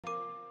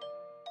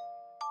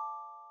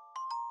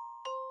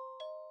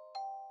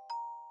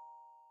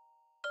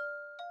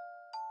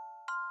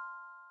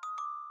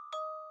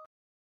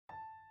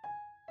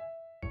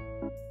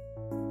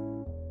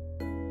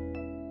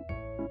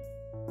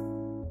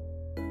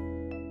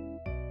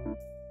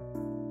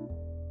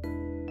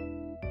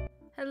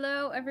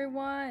Hello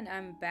everyone,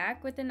 I'm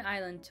back with an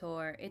island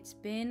tour. It's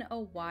been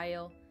a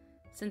while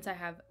since I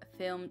have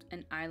filmed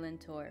an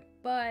island tour,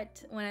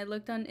 but when I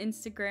looked on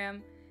Instagram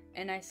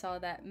and I saw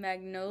that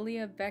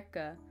Magnolia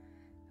Becca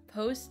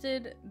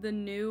posted the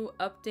new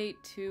update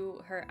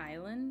to her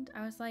island,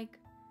 I was like,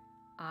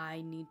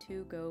 I need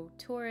to go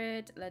tour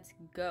it, let's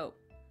go.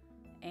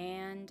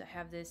 And I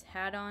have this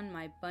hat on,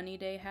 my Bunny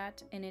Day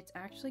hat, and it's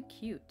actually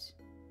cute.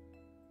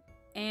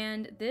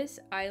 And this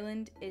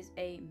island is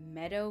a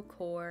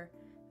Meadowcore,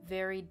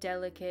 very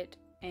delicate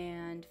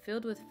and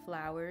filled with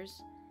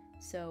flowers.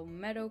 So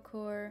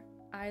Meadowcore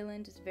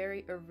island is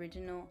very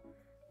original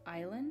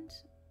island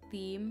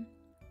theme.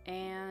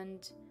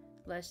 And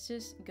let's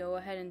just go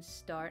ahead and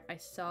start. I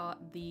saw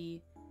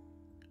the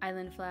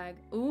island flag.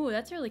 Ooh,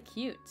 that's really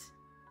cute.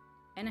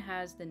 And it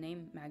has the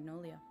name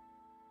Magnolia.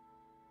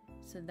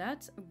 So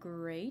that's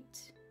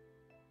great.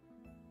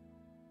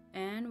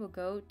 And we'll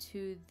go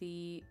to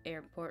the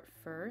airport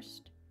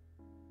first.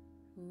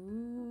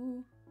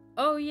 Ooh.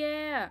 Oh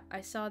yeah!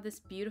 I saw this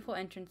beautiful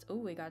entrance. Oh,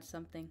 we got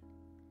something.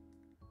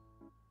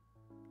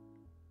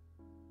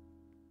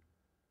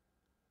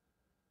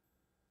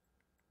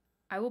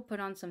 I will put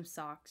on some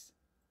socks.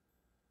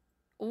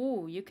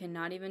 Oh, you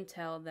cannot even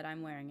tell that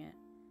I'm wearing it.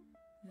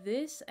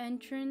 This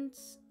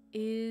entrance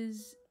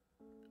is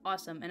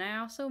awesome. And I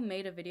also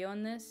made a video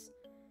on this.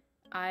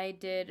 I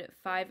did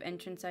 5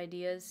 entrance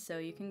ideas, so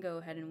you can go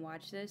ahead and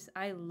watch this.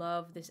 I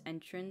love this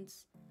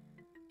entrance,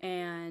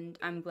 and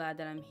I'm glad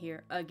that I'm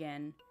here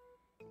again.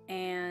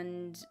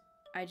 And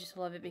I just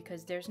love it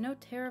because there's no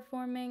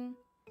terraforming.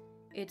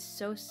 It's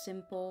so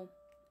simple,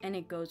 and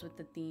it goes with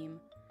the theme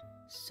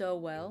so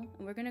well.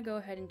 And we're gonna go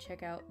ahead and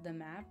check out the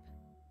map.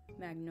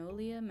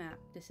 Magnolia map.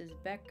 This is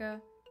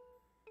Becca,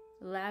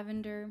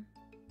 Lavender,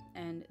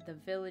 and the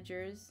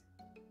villagers.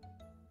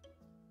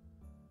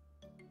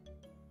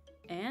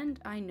 And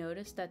I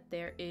noticed that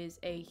there is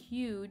a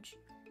huge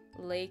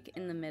lake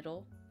in the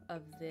middle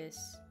of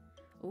this.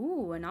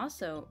 Ooh, and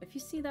also, if you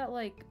see that,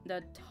 like,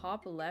 the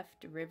top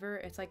left river,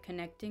 it's, like,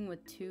 connecting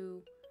with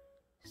 2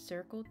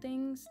 circle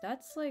things.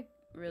 That's, like,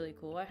 really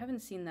cool. I haven't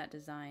seen that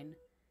design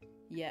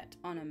yet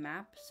on a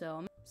map,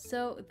 so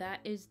that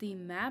is the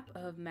map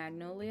of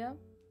Magnolia.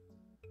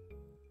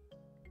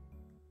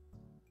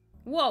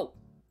 Whoa!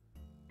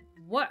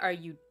 What are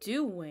you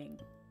doing?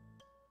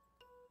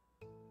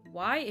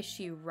 Why is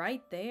she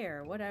right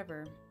there?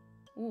 Whatever.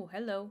 Ooh,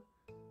 hello.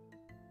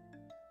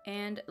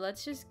 And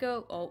let's just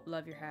go. Oh,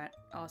 love your hat.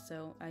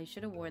 Also, I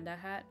should have worn that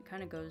hat. It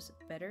kind of goes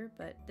better,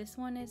 but this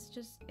one is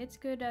just, it's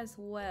good as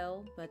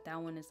well, but that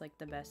one is like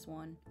the best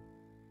one.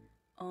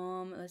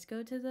 Let's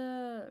go to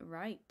the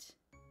right.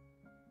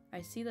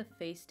 I see the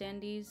face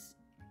standees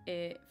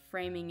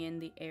framing in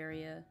the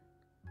area.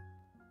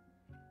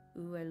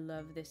 Ooh, I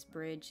love this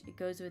bridge. It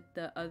goes with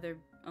the other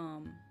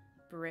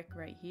brick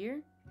right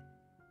here.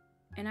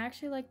 And I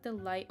actually like the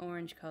light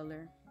orange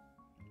color.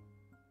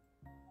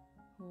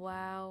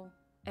 Wow,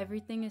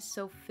 everything is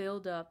so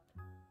filled up.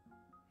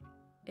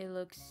 It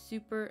looks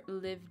super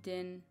lived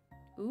in.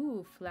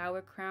 Ooh,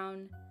 flower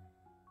crown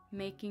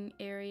making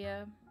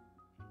area.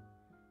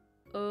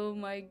 Oh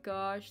my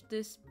gosh,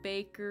 this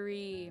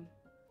bakery.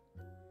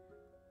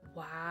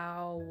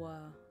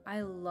 Wow,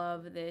 I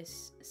love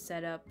this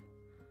setup.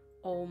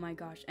 Oh my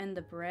gosh, and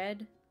the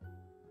bread,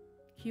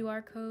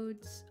 QR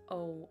codes.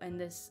 Oh,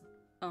 and this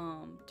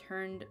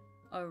turned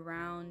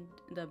around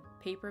the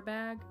paper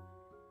bag.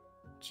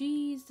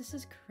 Jeez, this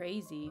is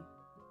crazy.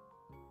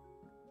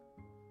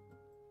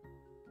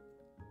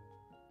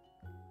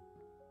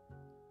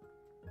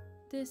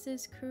 This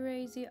is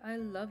crazy. I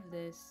love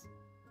this.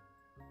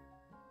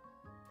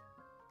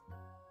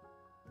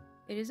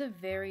 It is a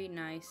very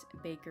nice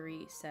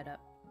bakery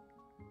setup.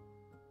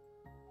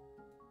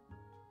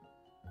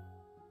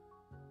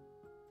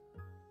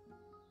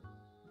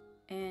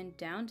 And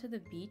down to the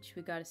beach,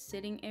 we got a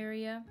sitting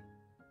area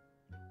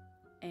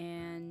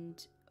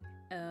and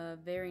a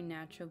very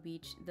natural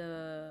beach.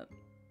 The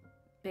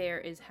bear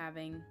is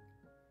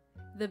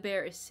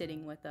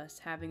sitting with us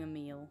having a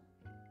meal.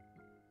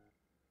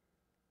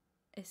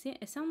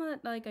 It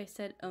sounded like I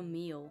said a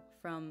meal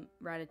from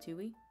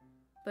Ratatouille,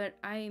 but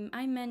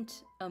I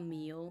meant a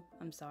meal.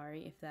 I'm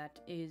sorry if that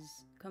is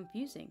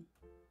confusing.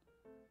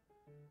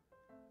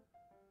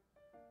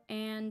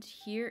 And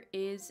here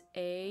is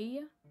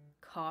a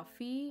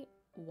coffee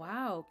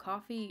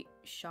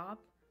shop,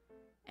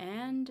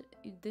 and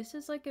this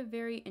is like a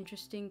very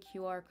interesting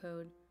QR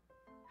code.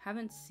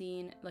 Haven't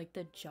seen like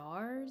the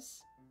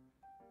jars.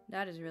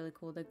 That is really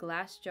cool. The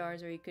glass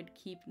jars where you could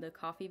keep the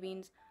coffee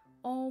beans.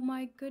 Oh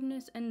my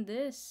goodness. And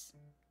this,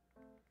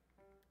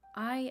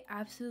 I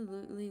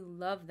absolutely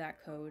love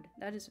that code.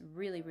 That is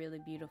really,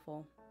 really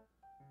beautiful.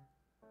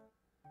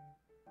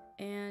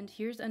 And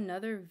here's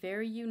another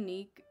very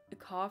unique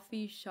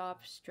coffee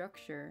shop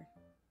structure.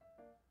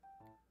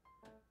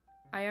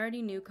 I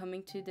already knew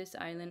coming to this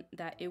island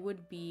that it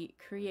would be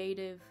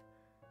creative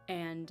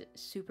and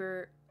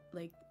super,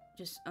 like,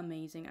 just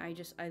amazing.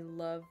 I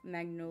love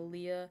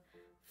Magnolia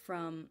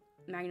from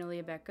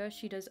Magnolia Becca.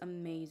 She does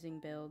amazing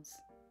builds.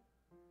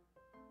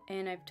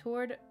 And I've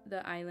toured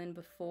the island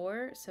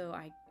before, so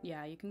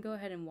yeah, you can go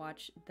ahead and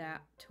watch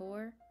that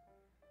tour.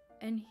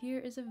 And here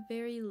is a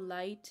very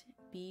light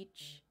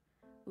beach.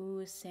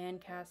 Ooh,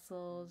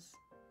 sandcastles.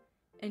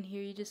 And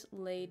here you just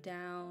lay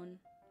down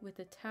with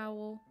a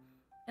towel.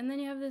 And then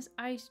you have this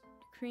ice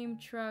cream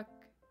truck.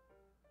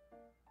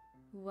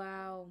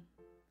 Wow.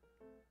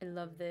 I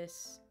love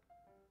this.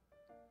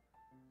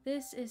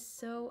 This is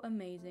so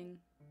amazing.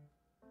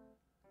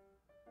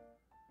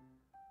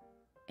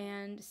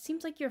 And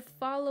seems like you're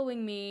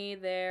following me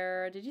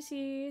there. Did you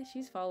see?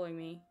 She's following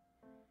me.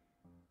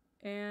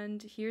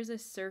 And here's a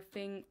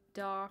surfing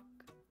dock.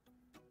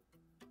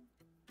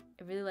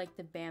 I really like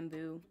the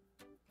bamboo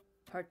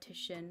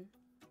partition.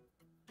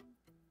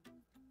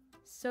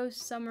 So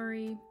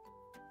summery.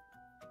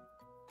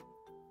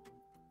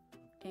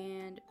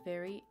 And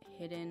very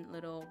hidden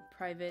little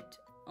private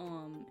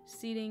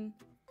seating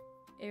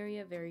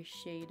area, very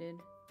shaded.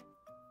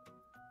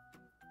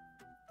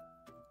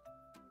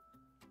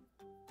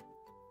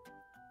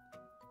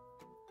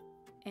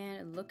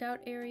 And a lookout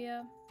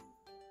area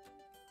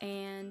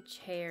and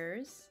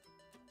chairs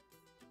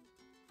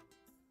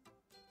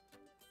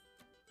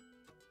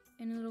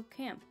and a little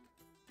camp.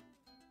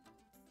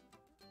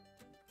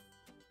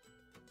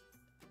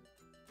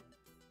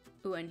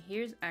 Ooh, and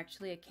here's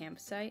actually a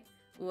campsite.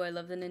 Ooh, I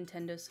love the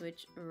Nintendo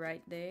Switch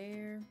right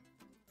there.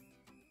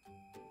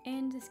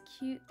 And this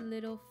cute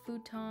little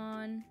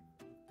futon.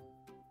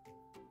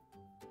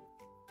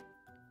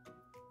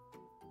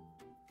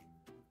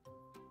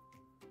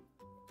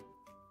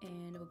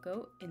 And we'll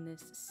go in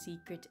this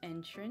secret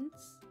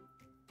entrance.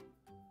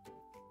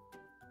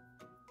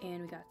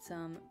 And we got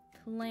some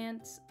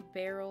plants,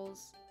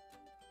 barrels,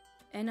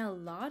 and a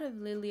lot of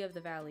Lily of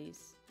the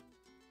Valleys.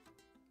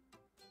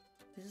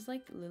 This is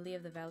like Lily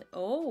of the Valley.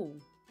 Oh!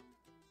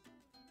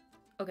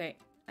 Okay,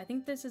 I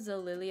think this is a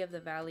Lily of the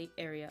Valley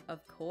area.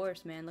 Of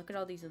course, man. Look at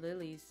all these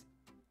lilies.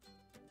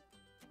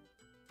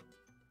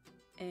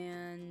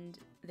 And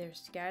they're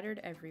scattered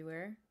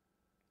everywhere.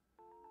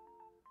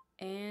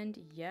 And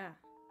yeah,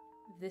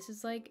 this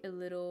is like a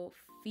little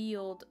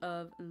field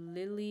of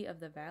Lily of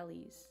the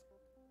Valleys.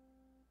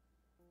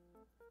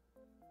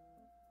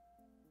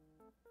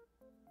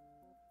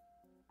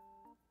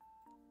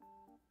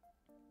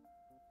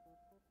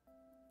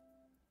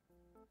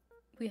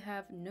 We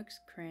have Nook's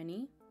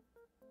Cranny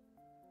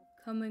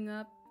coming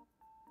up.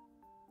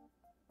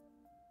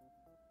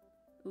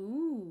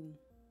 Ooh.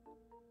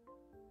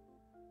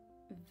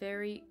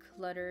 Very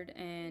cluttered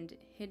and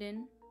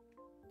hidden.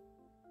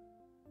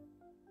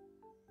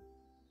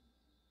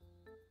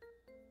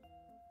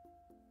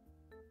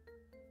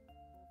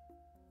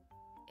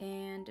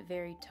 And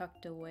very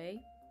tucked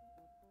away.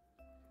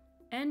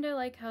 And I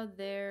like how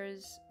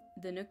there's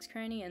the Nook's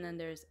Cranny and then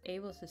there's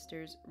Able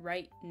Sisters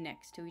right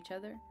next to each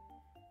other.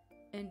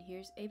 And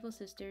here's Able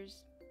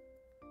Sisters.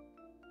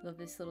 Love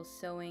this little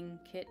sewing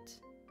kit.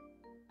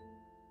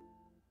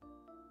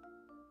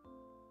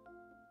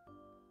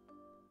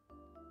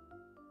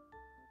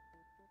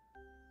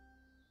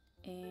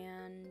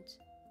 And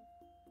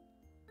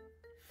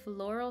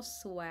floral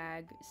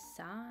swag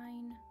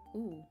sign.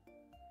 Ooh.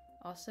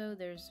 Also,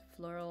 there's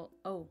floral.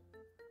 Oh.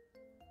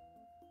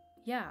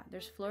 Yeah,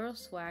 there's floral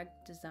swag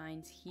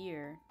designs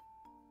here.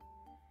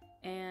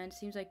 And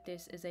seems like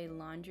this is a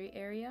laundry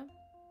area.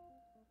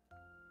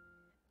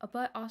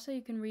 But also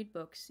you can read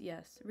books.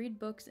 Yes, read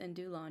books and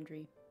do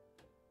laundry.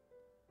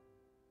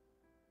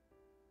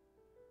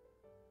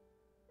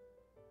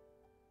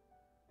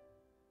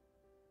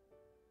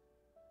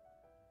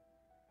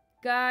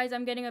 Guys,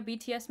 I'm getting a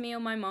BTS meal.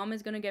 My mom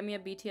is gonna get me a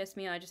BTS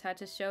meal. I just had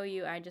to show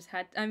you. I just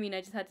had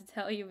to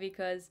tell you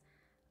because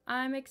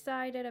I'm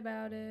excited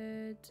about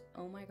it.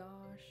 Oh my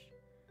gosh.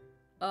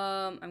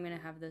 I'm gonna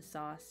have the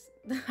sauce.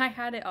 I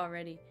had it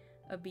already,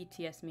 a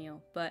BTS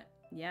meal, but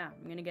yeah,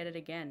 I'm gonna get it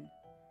again.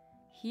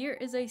 Here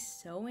is a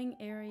sewing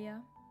area.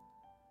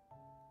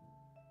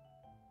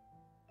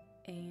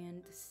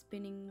 And the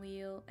spinning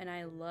wheel. And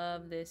I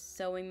love this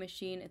sewing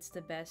machine. It's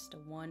the best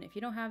one. If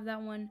you don't have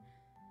that one,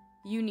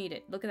 you need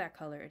it. Look at that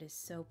color. It is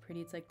so pretty.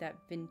 It's like that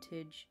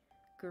vintage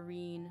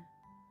green.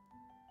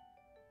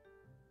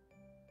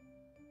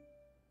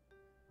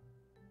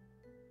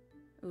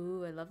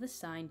 Ooh, I love the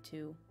sign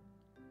too.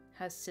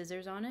 Has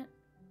scissors on it.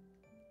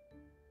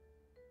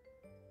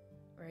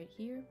 Right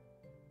here.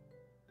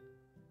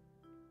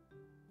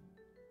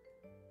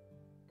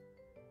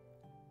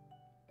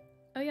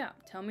 Oh yeah,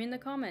 tell me in the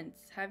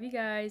comments, have you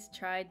guys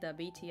tried the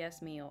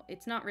BTS meal?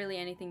 It's not really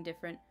anything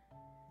different.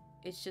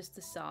 It's just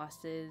the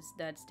sauces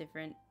that's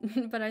different.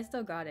 But I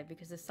still got it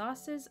because the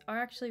sauces are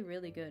actually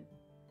really good.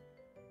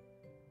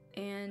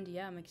 And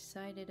yeah, I'm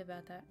excited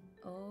about that.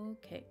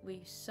 Okay,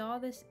 we saw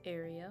this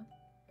area.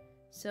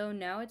 So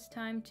now it's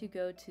time to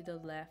go to the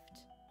left.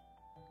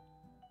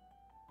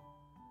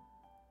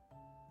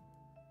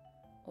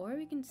 Or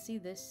we can see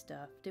this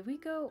stuff. Did we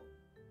go...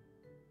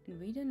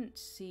 We didn't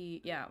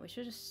see... Yeah, we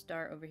should just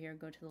start over here and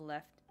go to the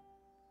left.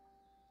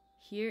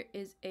 Here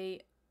is a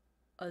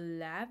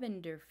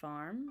lavender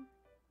farm.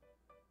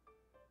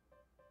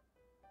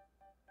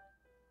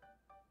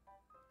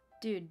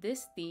 Dude,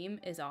 this theme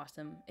is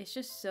awesome. It's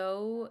just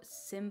so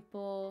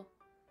simple.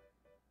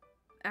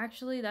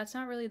 Actually, that's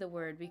not really the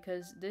word,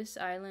 because this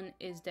island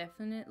is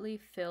definitely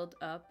filled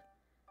up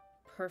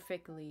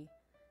perfectly.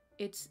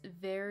 It's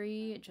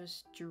very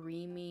just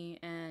dreamy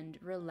and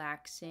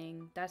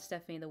relaxing. That's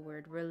definitely the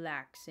word,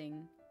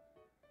 relaxing.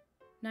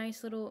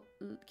 Nice little,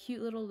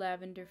 cute little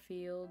lavender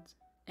fields.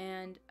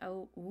 And,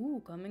 oh,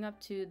 ooh, coming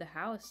up to the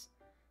house.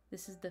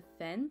 This is the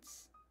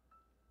fence.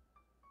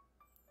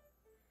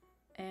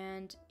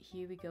 And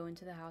here we go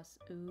into the house.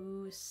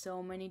 Ooh,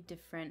 so many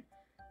different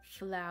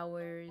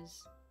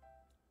flowers.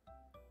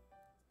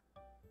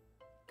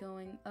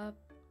 Going up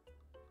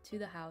to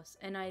the house.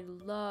 And I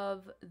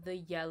love the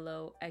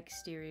yellow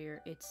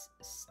exterior. It's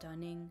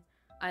stunning.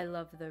 I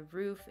love the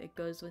roof. It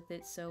goes with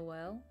it so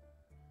well.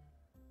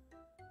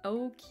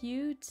 Oh,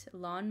 cute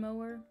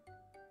lawnmower.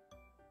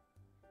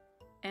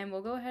 And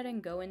we'll go ahead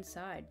and go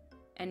inside.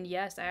 And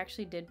yes, I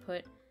actually did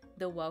put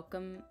the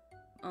welcome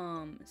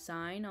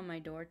sign on my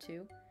door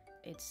too.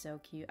 It's so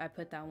cute. I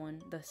put that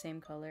one the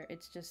same color.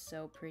 It's just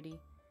so pretty.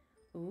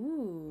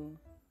 Ooh,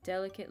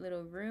 delicate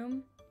little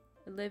room,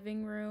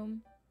 living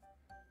room.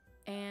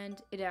 And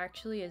it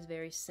actually is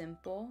very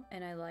simple,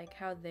 and I like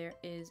how there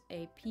is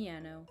a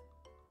piano.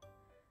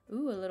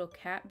 Ooh, a little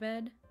cat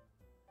bed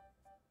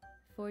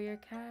for your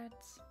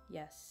cats.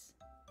 Yes.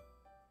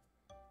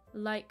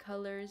 Light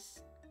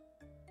colors.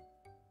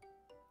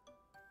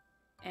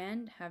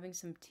 And having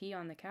some tea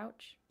on the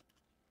couch.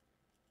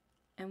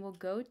 And we'll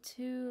go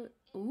to,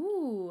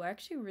 ooh, I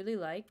actually really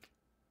like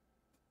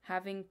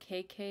having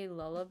KK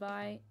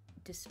Lullaby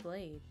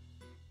displayed.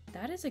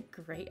 That is a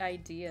great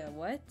idea.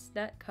 What?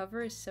 That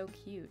cover is so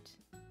cute.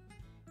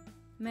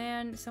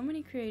 Man, so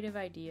many creative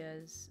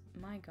ideas.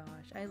 My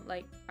gosh,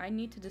 I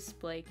need to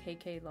display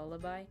KK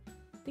Lullaby.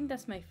 I think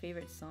that's my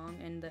favorite song,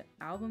 and the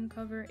album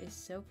cover is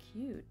so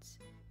cute.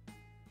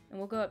 And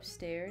we'll go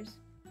upstairs.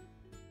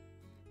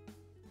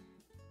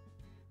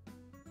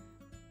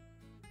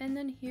 And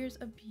then here's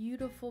a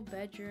beautiful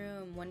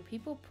bedroom. When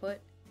people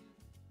put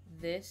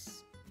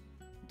this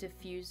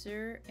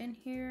diffuser in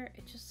here,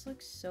 it just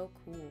looks so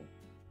cool.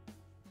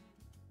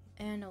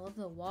 And I love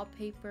the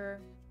wallpaper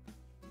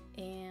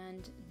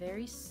and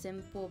very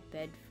simple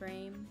bed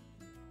frame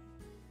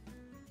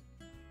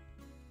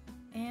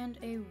and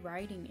a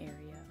writing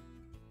area.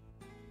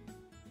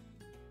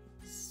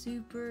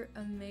 Super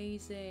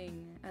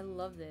amazing. I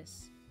love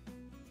this.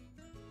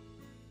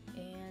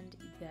 And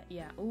that,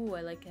 yeah, ooh,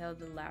 I like how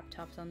the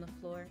laptop's on the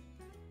floor.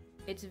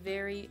 It's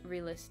very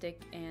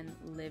realistic and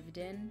lived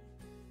in.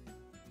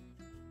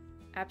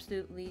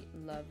 Absolutely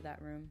love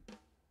that room.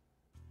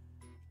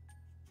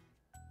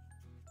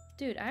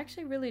 Dude, I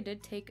actually really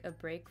did take a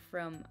break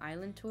from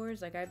island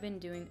tours. Like, I've been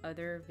doing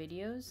other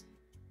videos,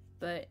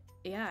 but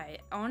yeah,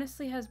 it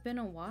honestly has been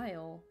a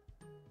while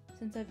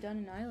since I've done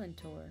an island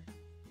tour.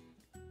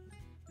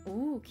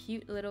 Ooh,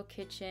 cute little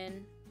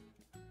kitchen.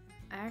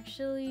 I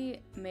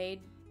actually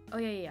made, oh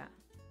yeah,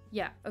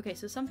 okay,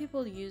 so some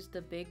people use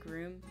the big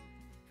room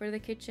for the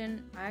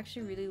kitchen. I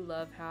actually really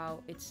love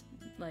how it's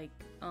like,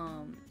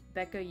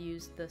 Becca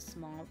used the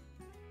small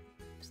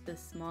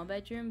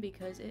bedroom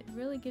because it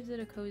really gives it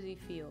a cozy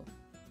feel.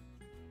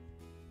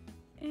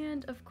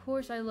 And of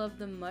course I love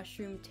the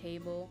mushroom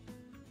table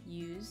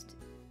used.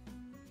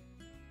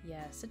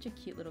 Yeah, such a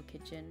cute little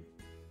kitchen.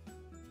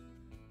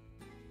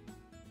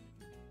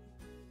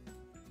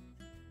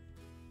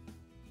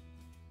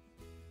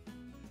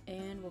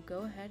 And we'll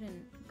go ahead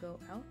and go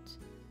out.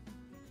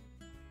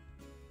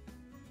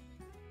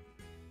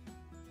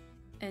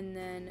 And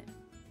then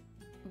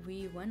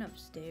we went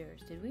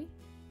upstairs, did we?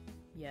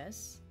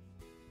 Yes.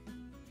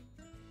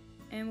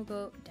 And we'll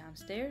go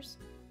downstairs.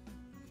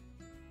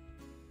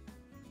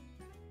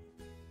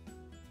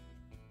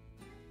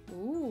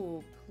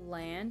 Ooh,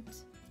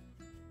 plant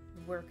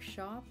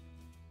workshop.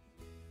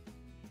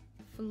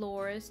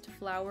 Florist,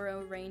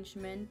 flower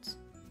arrangement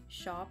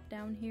shop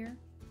down here.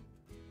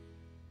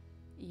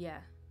 Yeah,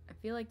 I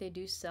feel like they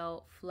do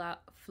sell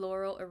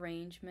floral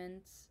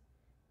arrangements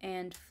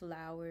and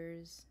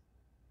flowers.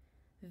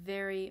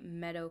 Very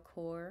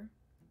Meadowcore.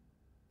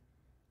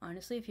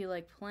 Honestly, if you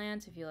like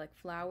plants, if you like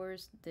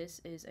flowers,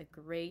 this is a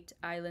great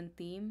island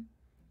theme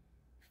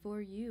for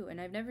you. And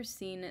I've never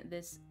seen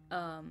this,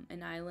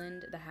 an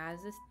island that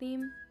has this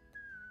theme.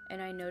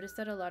 And I noticed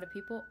that a lot of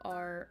people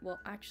are, well,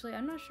 actually,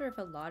 I'm not sure if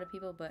a lot of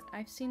people, but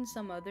I've seen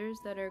some others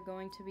that are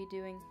going to be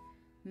doing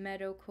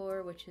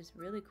Meadowcore, which is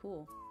really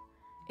cool.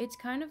 It's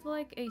kind of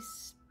like a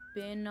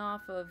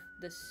spin-off of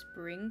the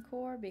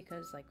Springcore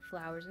because, like,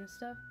 flowers and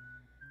stuff.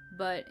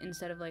 But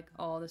instead of, like,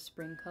 all the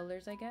spring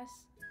colors, I guess.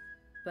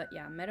 But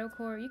yeah,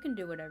 Meadowcore, you can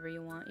do whatever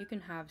you want. You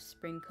can have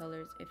spring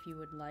colors if you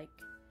would like.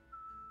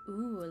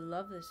 Ooh, I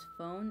love this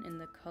phone in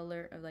the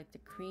color of, like, the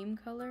cream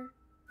color.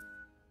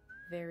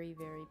 Very,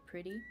 very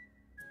pretty.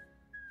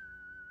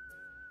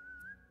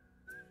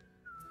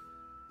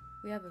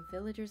 We have a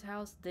villager's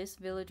house. This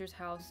villager's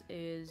house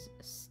is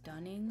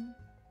stunning.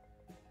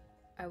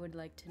 I would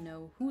like to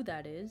know who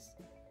that is.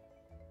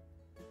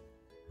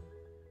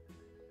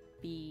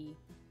 B.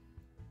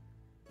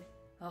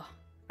 Oh,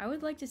 I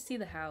would like to see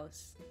the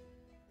house.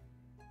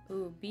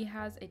 Ooh, B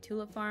has a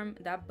tulip farm.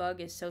 That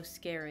bug is so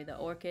scary. The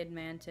orchid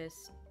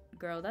mantis.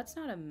 Girl, that's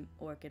not an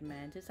orchid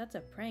mantis. That's a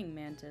praying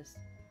mantis.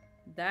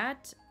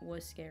 That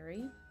was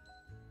scary.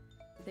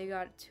 They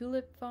got a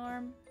tulip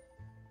farm.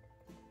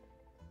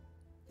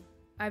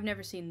 I've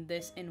never seen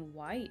this in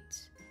white.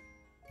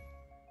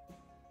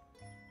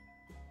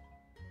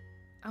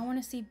 I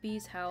want to see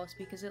B's house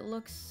because it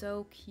looks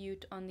so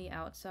cute on the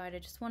outside. I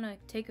just want to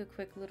take a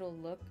quick little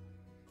look.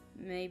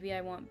 Maybe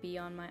I want B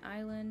on my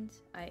island.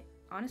 I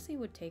honestly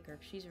would take her.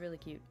 She's really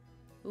cute.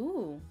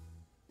 Ooh.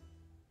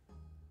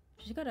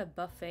 She's got a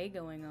buffet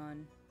going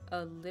on.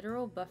 A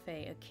literal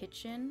buffet. A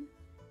kitchen.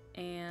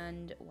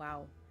 And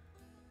wow.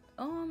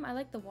 I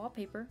like the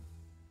wallpaper.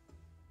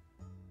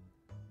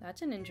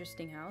 That's an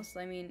interesting house.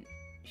 I mean,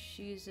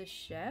 she's a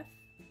chef.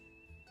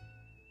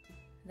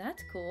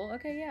 That's cool.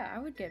 Okay, yeah, I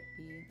would get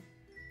B.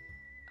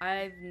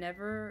 I've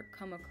never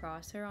come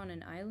across her on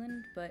an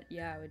island, but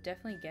yeah, I would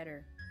definitely get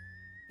her.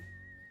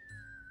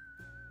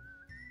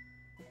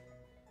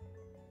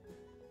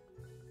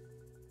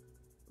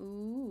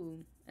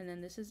 Ooh, and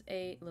then this is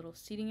a little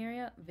seating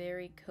area.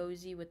 Very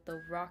cozy with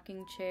the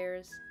rocking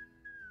chairs.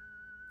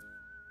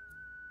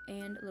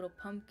 And little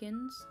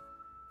pumpkins.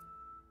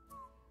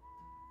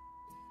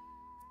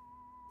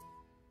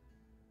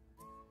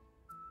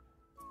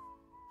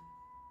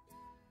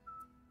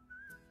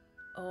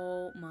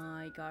 Oh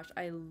my gosh,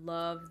 I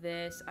love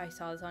this. I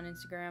saw this on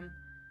Instagram.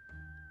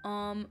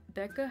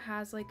 Becca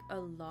has like a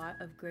lot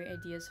of great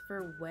ideas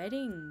for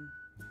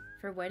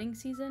wedding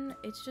season.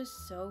 It's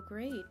just so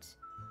great.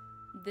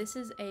 This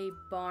is a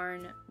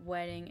barn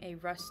wedding, a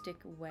rustic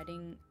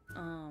wedding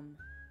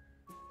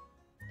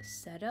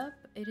setup.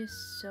 It is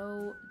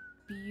so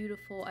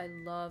beautiful. I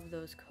love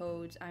those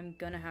codes. I'm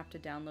gonna have to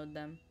download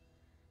them.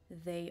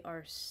 They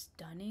are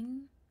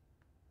stunning.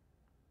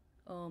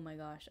 Oh my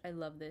gosh, I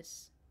love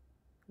this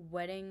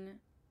wedding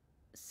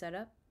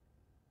setup.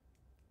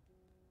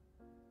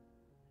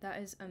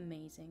 That is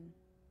amazing.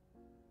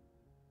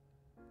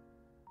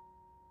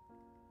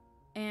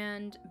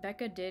 And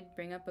Becca did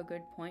bring up a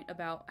good point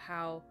about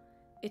how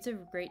it's a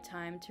great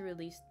time to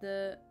release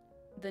the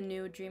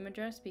new dream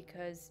address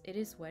because it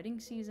is wedding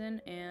season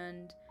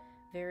and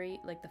very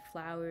like the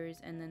flowers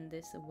and then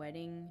this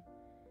wedding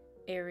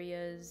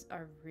areas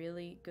are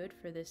really good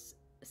for this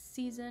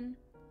season.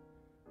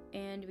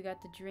 And we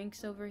got the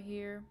drinks over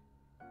here.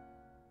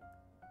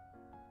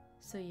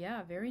 So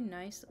yeah, very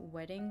nice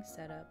wedding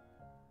setup.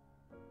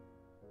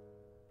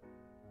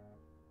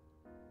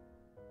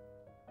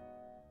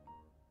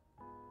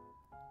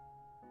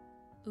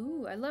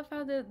 Ooh, I love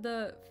how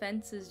the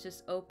fences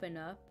just open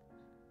up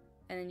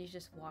and then you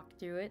just walk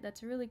through it.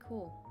 That's really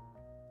cool.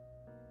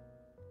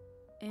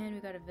 And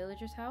we got a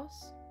villager's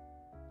house.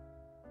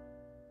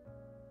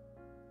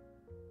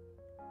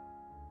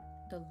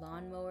 The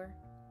lawnmower.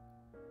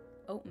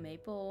 Oh,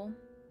 maple.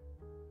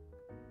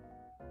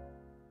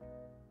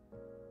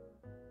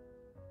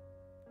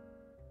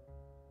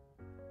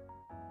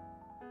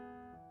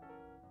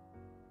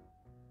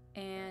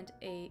 And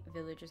a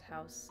villager's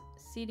house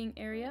seating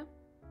area.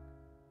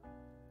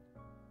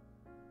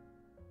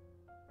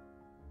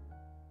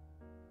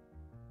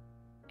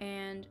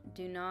 And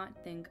do not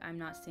think I'm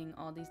not seeing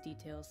all these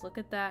details. Look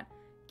at that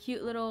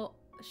cute little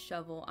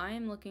shovel. I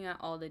am looking at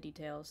all the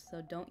details,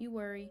 so don't you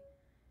worry.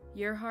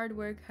 Your hard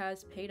work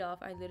has paid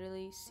off. I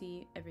literally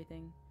see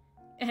everything.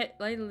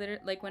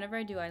 Like whenever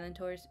I do island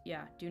tours,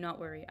 yeah, do not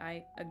worry.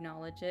 I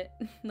acknowledge it.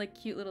 Like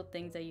cute little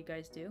things that you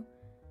guys do.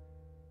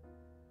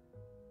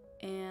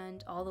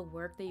 And all the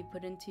work that you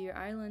put into your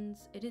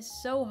islands. It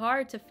is so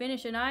hard to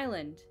finish an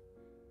island.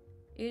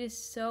 It is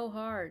so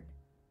hard.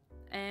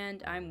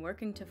 And I'm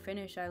working to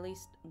finish at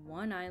least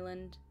one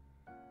island.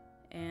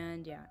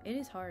 And yeah, it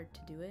is hard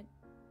to do it.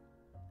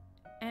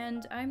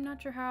 And I'm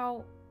not sure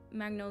how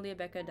Magnolia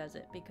Becca does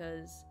it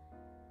because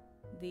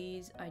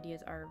these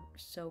ideas are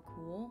so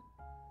cool.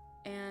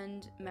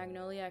 And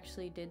Magnolia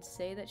actually did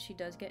say that she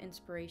does get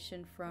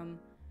inspiration from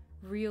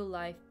real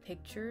life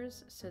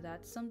pictures, so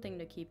that's something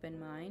to keep in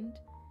mind,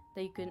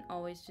 that you can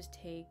always just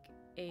take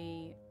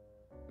a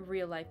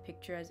real life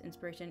picture as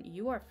inspiration.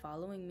 You are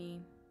following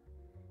me.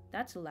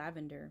 That's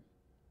Lavender.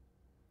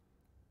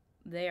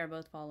 They are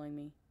both following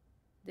me.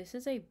 This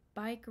is a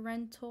bike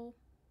rental.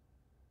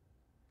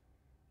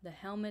 The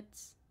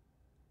helmets.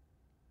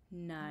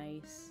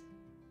 Nice.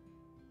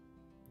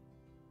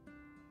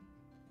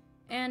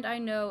 And I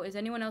know, is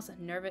anyone else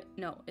nervous?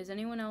 No, is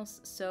anyone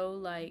else so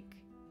like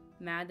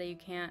mad that you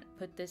can't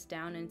put this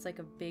down and it's like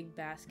a big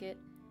basket?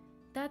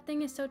 That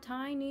thing is so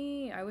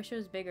tiny. I wish it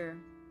was bigger.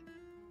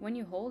 When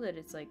you hold it,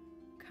 it's like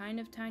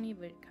kind of tiny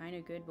but kind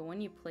of good, but when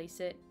you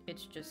place it,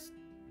 it's just,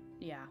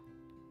 yeah.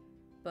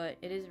 But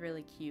it is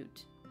really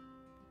cute.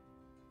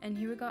 And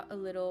here we got a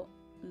little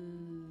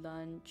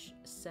lunch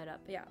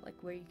setup. Yeah, like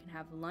where you can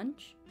have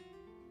lunch.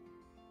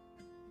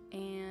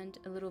 And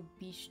a little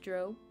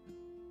bistro.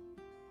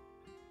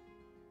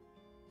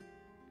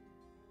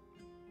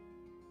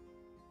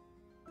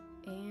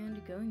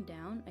 And going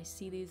down, I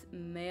see these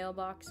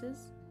mailboxes.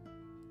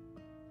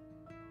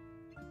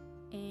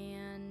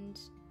 And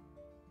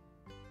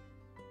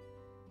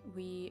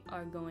we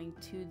are going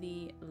to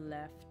the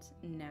left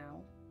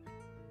now.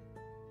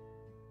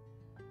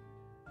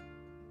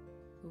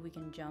 We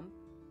can jump.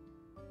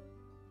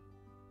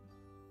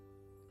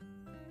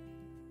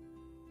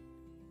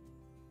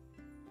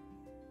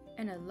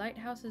 And a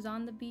lighthouse is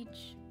on the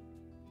beach.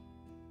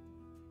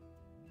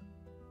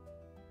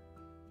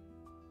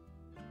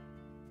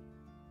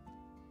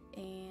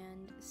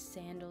 And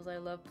sandals. I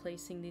love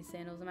placing these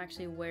sandals. I'm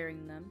actually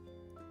wearing them.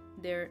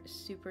 They're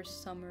super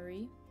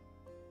summery.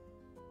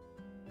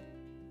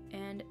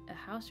 And a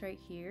house right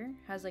here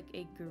has like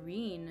a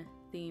green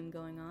theme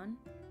going on.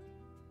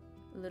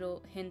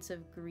 Little hints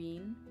of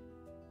green.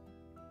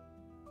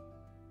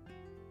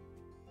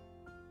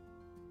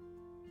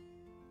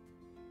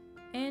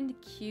 And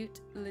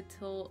cute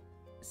little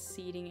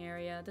seating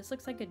area. This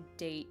looks like a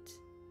date.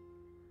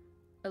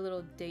 A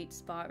little date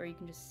spot where you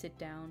can just sit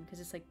down because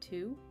it's like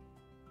 2.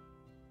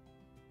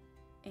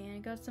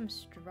 And got some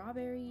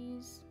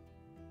strawberries.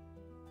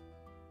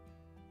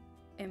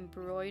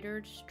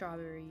 Embroidered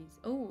strawberries.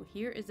 Oh,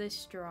 here is a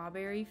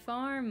strawberry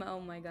farm. Oh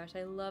my gosh,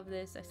 I love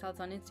this. I saw this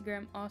on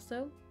Instagram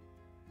also.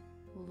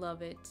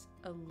 Love it.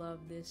 I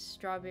love this.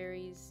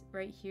 Strawberries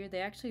right here. They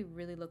actually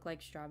really look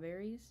like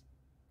strawberries.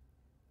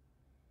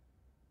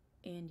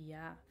 And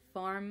yeah,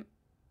 farm,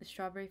 the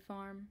strawberry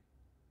farm.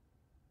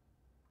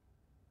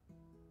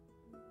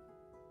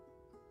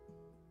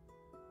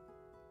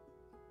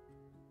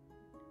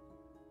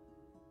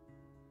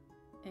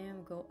 And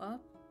we'll go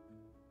up.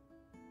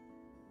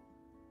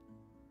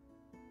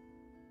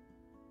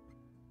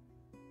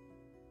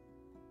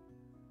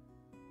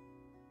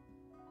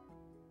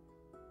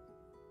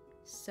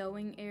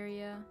 Sewing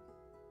area.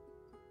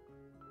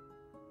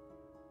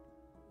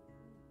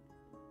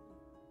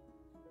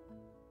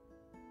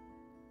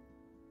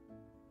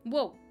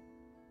 Whoa!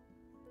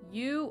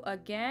 You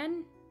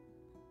again?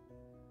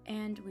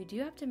 And we do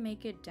have to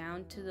make it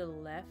down to the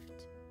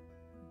left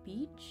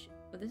beach.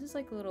 But this is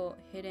like a little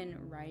hidden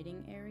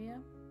riding area.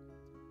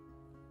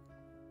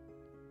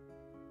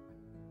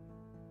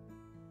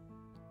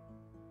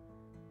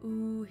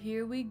 Ooh,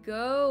 here we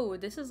go.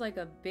 This is like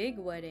a big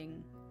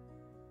wedding.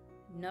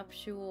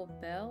 Nuptial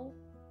bell.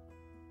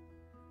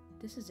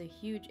 This is a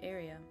huge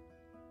area.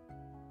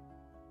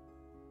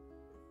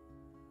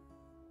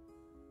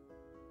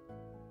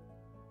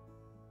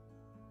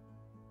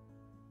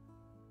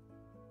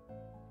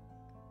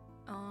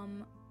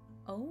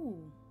 Oh.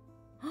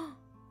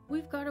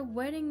 We've got a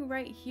wedding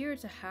right here.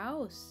 It's a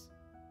house.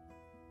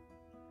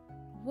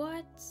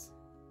 What?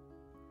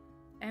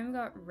 And we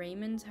got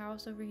Raymond's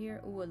house over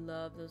here. Oh, I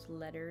love those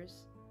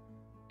letters.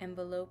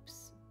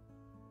 Envelopes.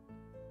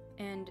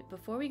 And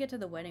before we get to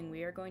the wedding,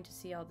 we are going to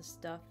see all the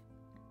stuff.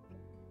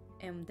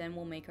 And then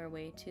we'll make our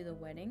way to the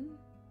wedding.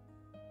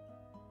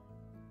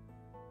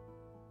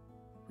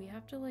 We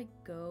have to like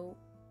go.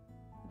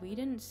 We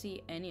didn't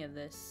see any of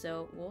this,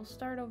 so we'll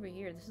start over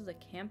here. This is a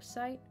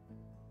campsite.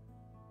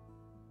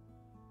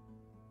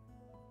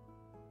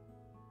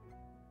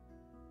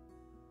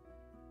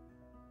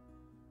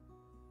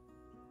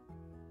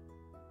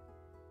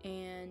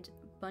 And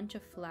a bunch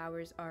of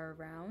flowers are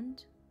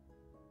around.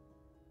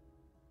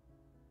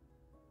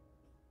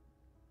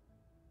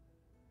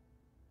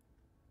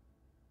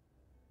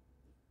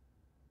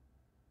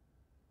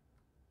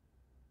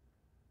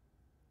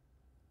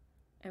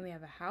 And we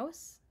have a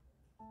house.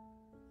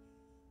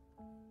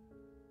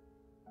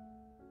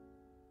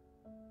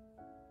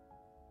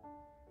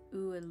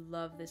 Ooh, I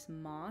love this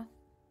moth.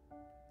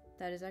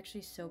 That is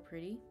actually so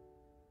pretty.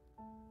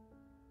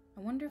 I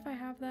wonder if I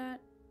have that.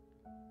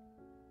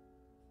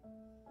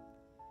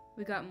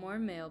 We got more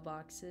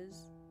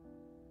mailboxes.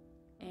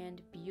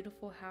 And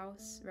beautiful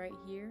house right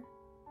here.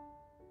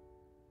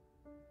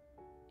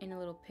 And a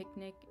little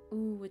picnic.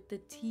 Ooh, with the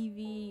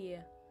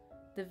TV.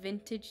 The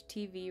vintage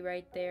TV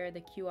right there,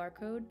 the QR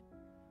code.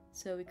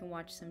 So we can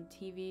watch some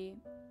TV.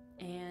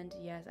 And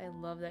yes, I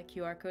love that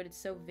QR code. It's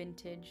so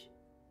vintage.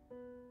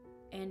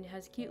 And it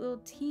has cute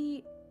little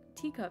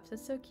teacups.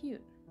 That's so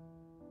cute.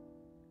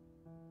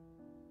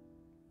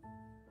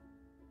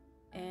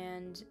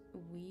 And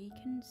we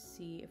can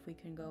see if we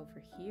can go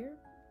over here.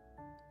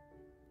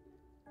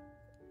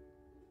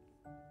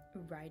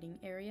 Riding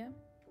area.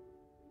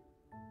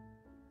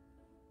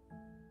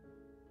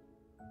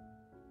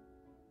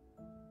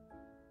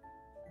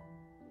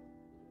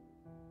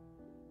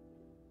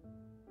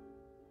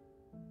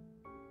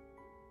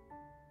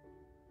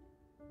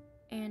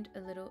 And a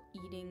little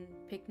eating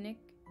picnic.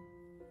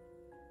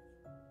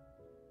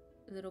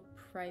 A little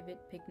private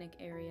picnic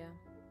area.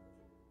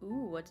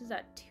 Ooh, what does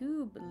that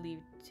tube lead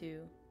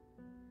to?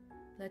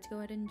 Let's go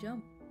ahead and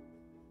jump.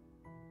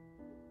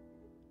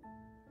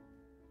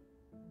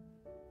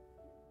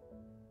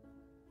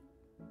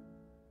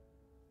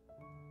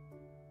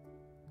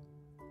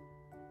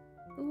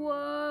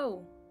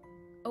 Whoa!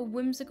 A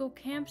whimsical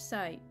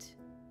campsite.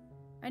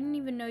 I didn't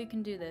even know you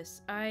can do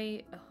this. Oh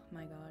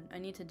my god, I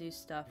need to do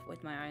stuff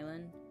with my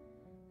island.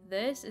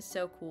 This is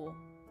so cool.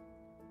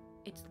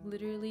 It's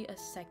literally a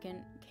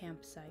second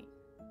campsite.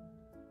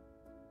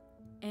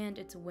 and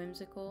it's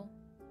whimsical.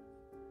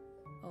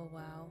 Oh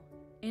wow.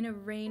 In a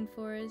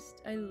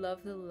rainforest. I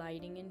love the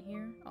lighting in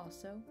here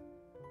also.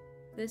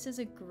 This is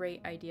a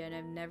great idea and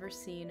I've never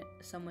seen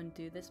someone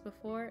do this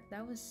before.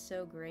 That was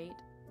so great.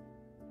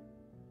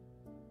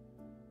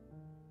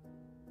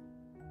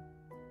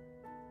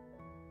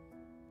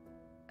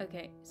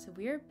 Okay, so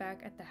we are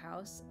back at the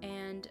house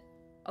and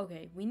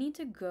okay, we need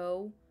to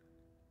go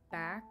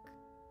back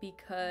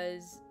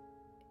because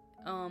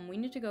we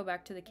need to go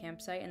back to the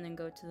campsite and then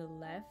go to the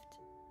left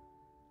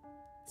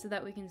so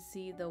that we can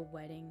see the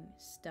wedding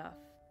stuff.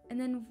 And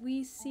then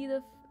we see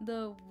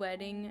the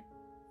wedding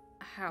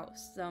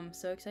house. I'm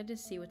so excited to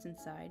see what's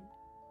inside.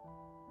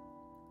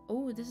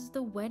 Oh, this is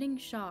the wedding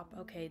shop.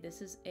 Okay,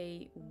 this is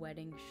a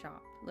wedding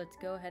shop. Let's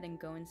go ahead and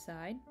go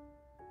inside.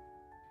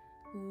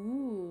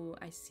 Ooh,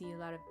 I see a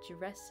lot of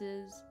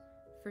dresses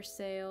for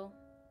sale.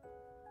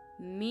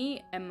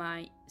 Me and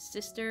my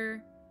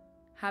sister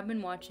have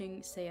been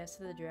watching Say Yes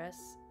to the Dress.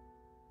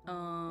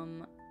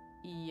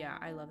 Yeah,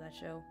 I love that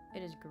show.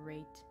 It is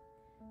great.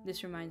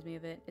 This reminds me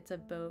of it. It's a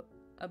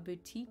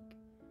boutique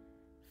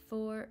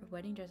for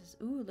wedding dresses.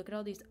 Ooh, look at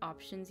all these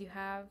options you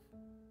have.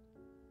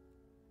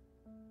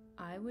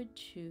 I would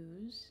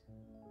choose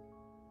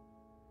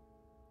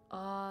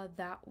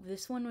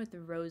this one with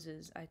the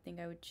roses. I think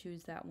I would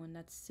choose that one.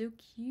 That's so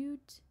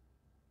cute.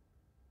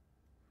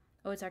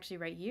 Oh, it's actually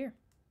right here.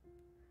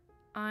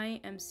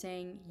 I am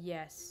saying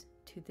yes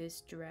to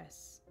this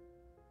dress.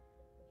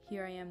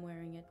 Here I am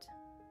wearing it.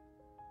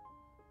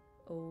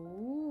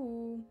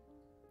 Oh,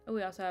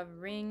 we also have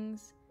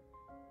rings,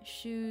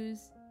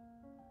 shoes,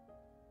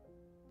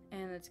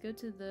 and let's go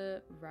to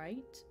the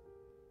right.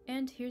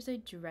 And here's a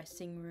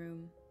dressing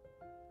room.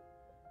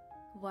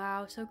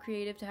 Wow, so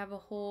creative to have a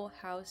whole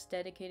house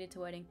dedicated to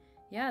wedding.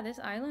 Yeah, this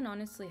island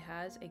honestly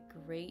has a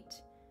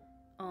great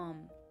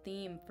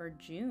theme for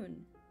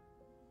June.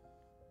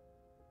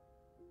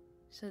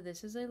 So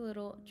this is a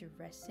little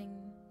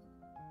dressing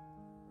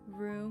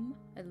room.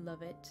 I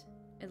love it.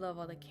 I love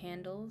all the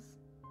candles.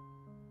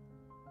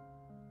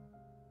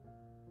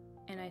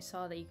 And I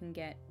saw that you can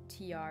get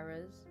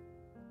tiaras.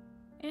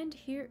 And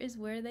here is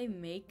where they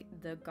make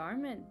the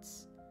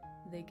garments.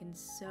 They can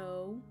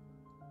sew.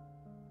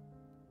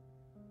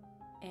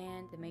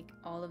 And they make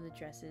all of the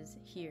dresses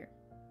here.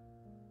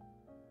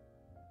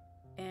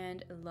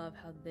 And I love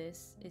how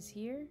this is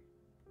here.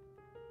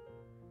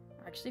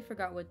 I actually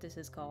forgot what this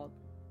is called.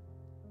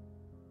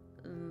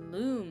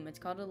 Loom. It's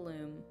called a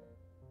loom.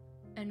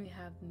 And we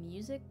have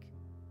music.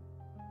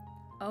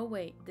 Oh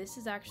wait, this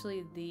is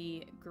actually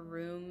the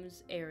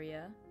groom's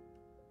area.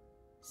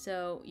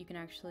 So you can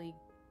actually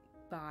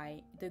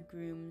buy the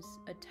groom's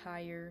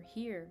attire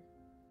here.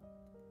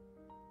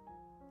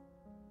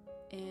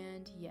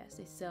 And yes,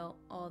 they sell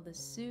all the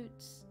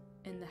suits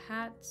and the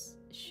hats,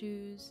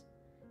 shoes.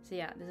 So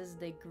yeah, this is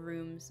the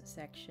groom's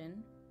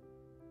section.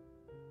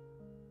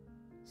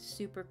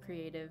 Super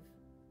creative.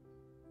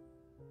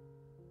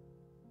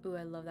 Ooh,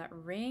 I love that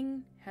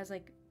ring. Has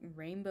like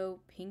rainbow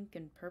pink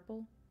and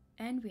purple.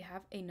 And we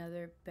have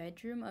another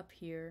bedroom up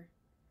here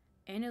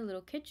and a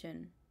little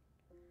kitchen.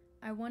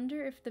 I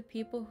wonder if the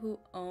people who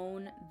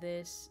own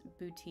this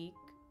boutique,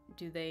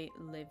 do they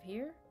live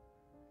here?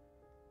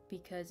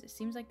 Because it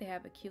seems like they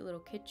have a cute little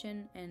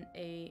kitchen and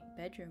a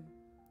bedroom.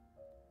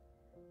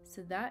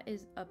 So that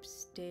is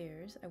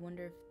upstairs. I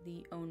wonder if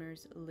the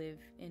owners live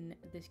in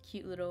this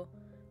cute little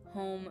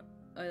home,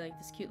 or like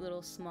this cute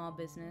little small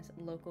business,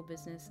 local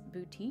business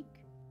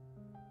boutique.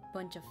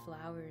 Bunch of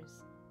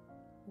flowers.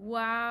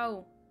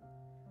 Wow!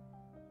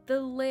 The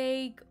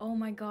lake! Oh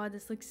my god,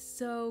 this looks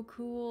so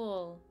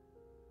cool.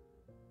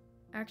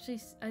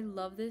 Actually, I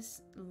love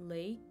this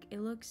lake. It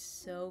looks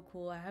so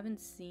cool. I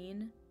haven't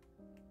seen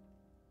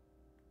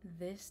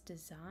this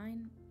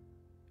design.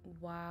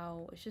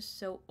 Wow, it's just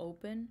so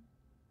open.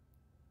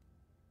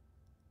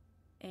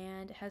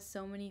 And it has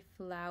so many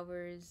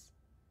flowers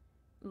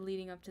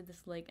leading up to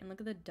this lake. And look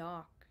at the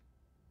dock.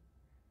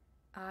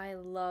 I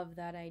love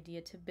that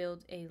idea to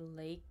build a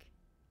lake.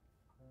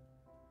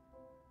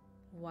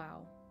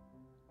 Wow.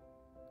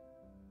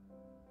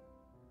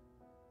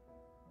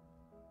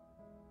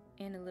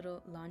 And a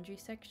little laundry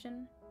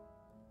section.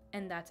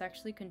 And that's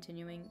actually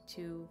continuing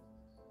to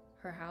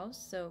her house.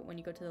 So when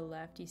you go to the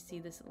left, you see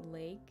this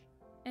lake.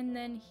 And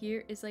then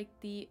here is like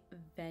the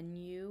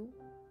venue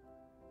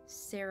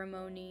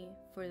ceremony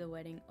for the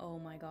wedding. Oh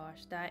my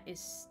gosh, that is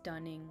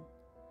stunning.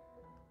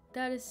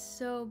 That is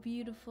so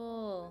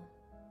beautiful.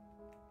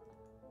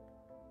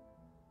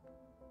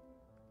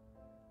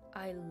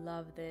 I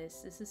love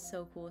this. This is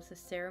so cool. It's a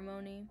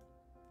ceremony.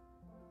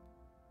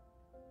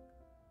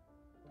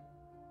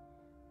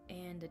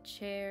 And the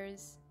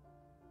chairs.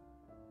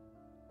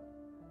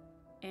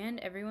 And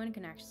everyone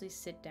can actually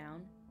sit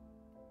down.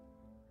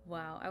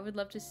 Wow, I would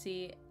love to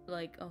see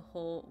like a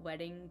whole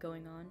wedding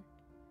going on.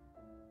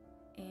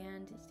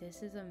 And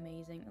this is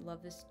amazing. I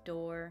love this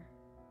door.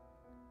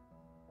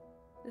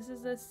 This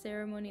is a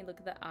ceremony. Look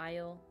at the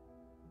aisle.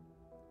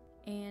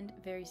 And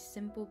very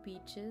simple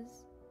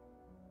beaches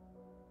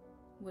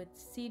with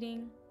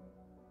seating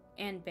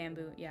And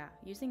bamboo, yeah.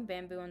 Using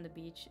bamboo on the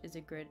beach is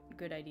a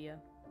good idea.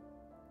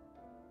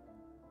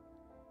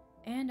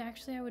 And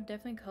actually, I would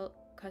definitely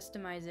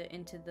customize it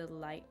into the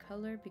light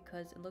color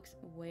because it looks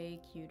way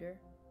cuter.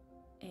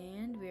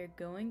 And we're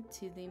going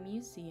to the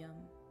museum.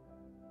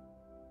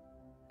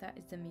 That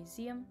is the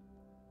museum.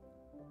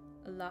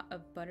 A lot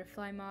of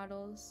butterfly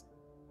models.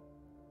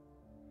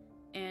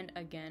 And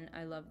again,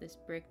 I love this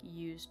brick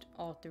used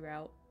all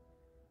throughout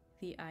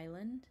the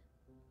island.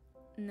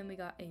 And then we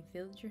got a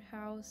villager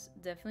house.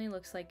 Definitely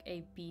looks like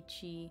a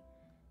beachy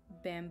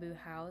bamboo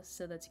house,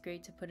 so that's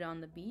great to put it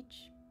on the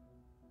beach.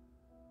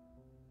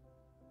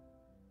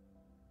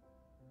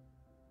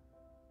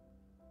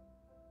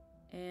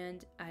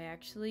 And I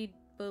actually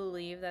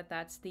believe that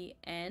that's the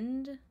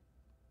end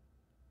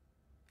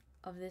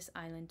of this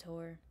island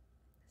tour.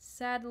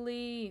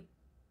 Sadly.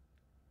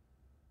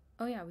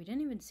 Oh yeah, we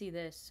didn't even see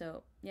this.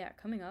 So yeah,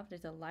 coming up,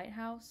 there's a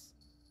lighthouse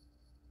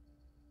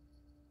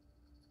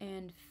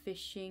and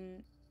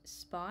fishing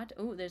spot.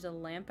 Oh, there's a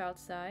lamp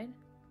outside.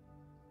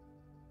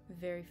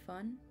 Very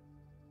fun.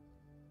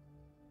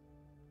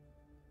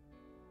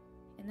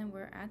 And then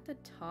we're at the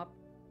top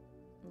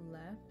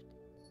left.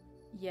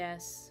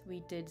 Yes,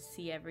 we did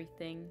see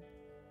everything.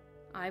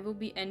 I will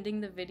be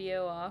ending the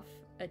video off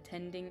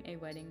attending a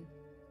wedding.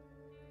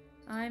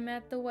 I'm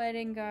at the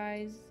wedding,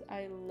 guys.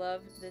 I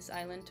loved this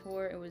island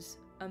tour. It was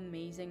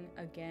amazing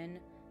again.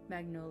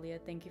 Magnolia,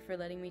 thank you for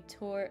letting me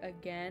tour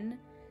again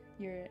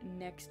your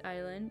next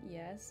island.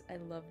 Yes, I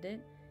loved it.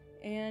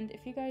 And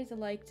if you guys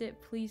liked it,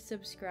 please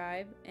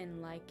subscribe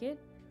and like it.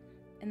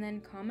 And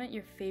then comment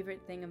your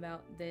favorite thing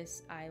about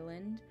this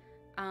island.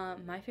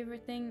 My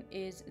favorite thing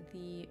is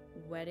the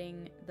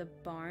wedding, the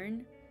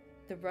barn.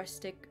 The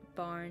rustic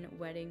barn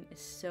wedding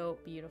is so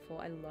beautiful.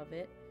 I love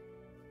it.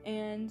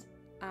 And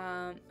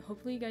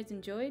hopefully you guys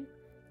enjoyed,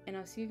 and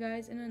I'll see you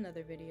guys in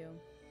another video.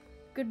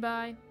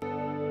 Goodbye.